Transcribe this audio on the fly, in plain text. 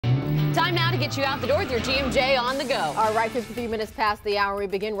Time now to get you out the door with your GMJ on the go. All right, 53 minutes past the hour. We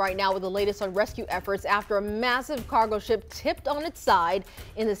begin right now with the latest on rescue efforts after a massive cargo ship tipped on its side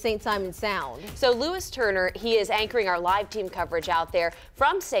in the St. Simons Sound. So Lewis Turner, he is anchoring our live team coverage out there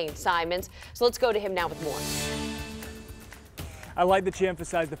from St. Simons. So let's go to him now with more. I like that you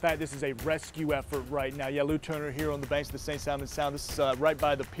emphasize the fact this is a rescue effort right now. Yeah, Lou Turner here on the banks of the St. Simons Sound. This is right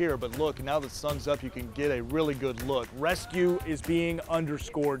by the pier, but look, now the sun's up, you can get a really good look. Rescue is being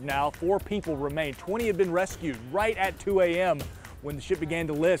underscored now. 4 people remain. 20 have been rescued right at 2 a.m. when the ship began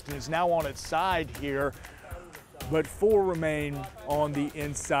to list and is now on its side here. But 4 remain on the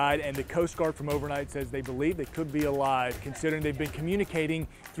inside, and the Coast Guard from overnight says they believe they could be alive, considering they've been communicating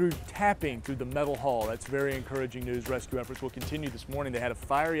through tapping through the metal hull. That's very encouraging news. Rescue efforts will continue this morning. They had a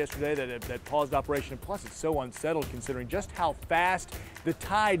fire yesterday that paused operation, and plus it's so unsettled considering just how fast the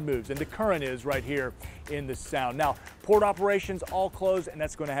tide moves and the current is right here in the Sound. Now, port operations all closed, and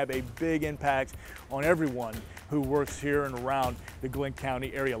that's going to have a big impact on everyone who works here and around the Glenn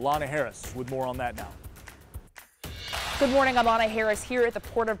County area. Lana Harris with more on that now. Good morning, I'm Anna Harris here at the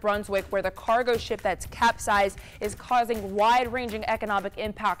Port of Brunswick, where the cargo ship that's capsized is causing wide-ranging economic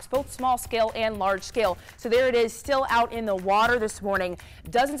impacts, both small scale and large scale. So there it is, still out in the water this morning.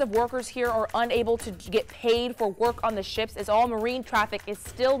 Dozens of workers here are unable to get paid for work on the ships, as all marine traffic is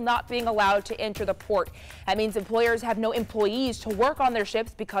still not being allowed to enter the port. That means employers have no employees to work on their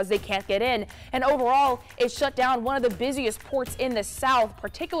ships because they can't get in. And overall, it shut down one of the busiest ports in the South,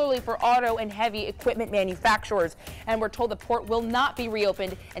 particularly for auto and heavy equipment manufacturers. And we're told the port will not be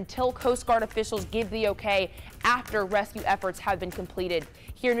reopened until Coast Guard officials give the okay after rescue efforts have been completed.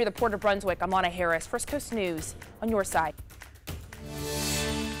 Here near the Port of Brunswick, I'm Anna Harris, First Coast News on your side.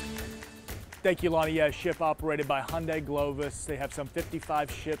 Thank you, Lonnie. Yeah, a ship operated by Hyundai Glovis. They have some 55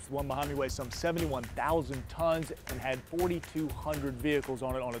 ships. The one behind me weighs some 71,000 tons and had 4,200 vehicles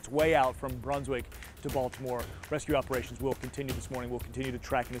on it on its way out from Brunswick to Baltimore. Rescue operations will continue this morning. We'll continue to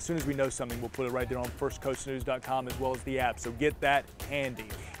track, and as soon as we know something, we'll put it right there on firstcoastnews.com as well as the app, so get that handy.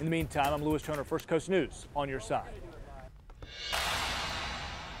 In the meantime, I'm Lewis Turner, First Coast News on your side.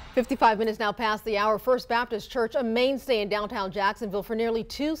 55 minutes now past the hour. First Baptist Church, a mainstay in downtown Jacksonville for nearly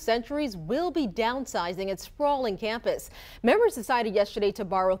 2 centuries, will be downsizing its sprawling campus. Members decided yesterday to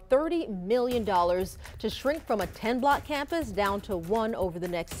borrow $30 million to shrink from a 10-block campus down to 1 over the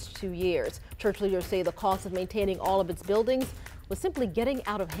next 2 years. Church leaders say the cost of maintaining all of its buildings was simply getting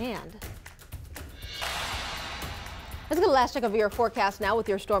out of hand. Let's get a last check of your forecast now with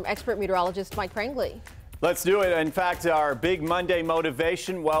your storm expert meteorologist Mike Crangley. Let's do it. In fact, our big Monday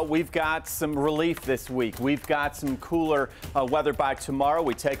motivation, well, we've got some relief this week. We've got some cooler weather by tomorrow.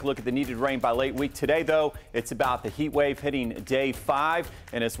 We take a look at the needed rain by late week. Today, though, it's about the heat wave hitting day 5.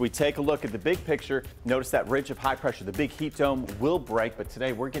 And as we take a look at the big picture, notice that ridge of high pressure. The big heat dome will break, but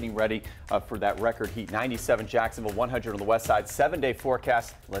today we're getting ready for that record heat. 97 Jacksonville, 100 on the west side. 7-day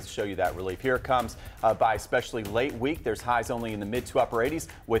forecast. Let's show you that relief. Here it comes by especially late week. There's highs only in the mid to upper 80s,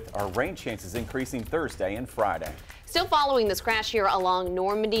 with our rain chances increasing Thursday and Friday. Still following this crash here along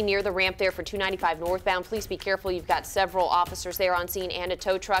Normandy near the ramp there for 295 northbound. Please be careful. You've got several officers there on scene and a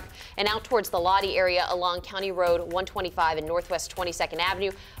tow truck. And out towards the Lottie area along County Road 125 and Northwest 22nd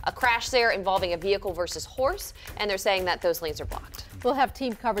Avenue. A crash there involving a vehicle versus horse, and they're saying that those lanes are blocked. We'll have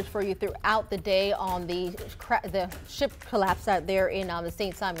team coverage for you throughout the day on the ship collapse out there in the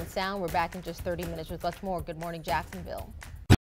St. Simons Sound. We're back in just 30 minutes with much more. Good morning, Jacksonville.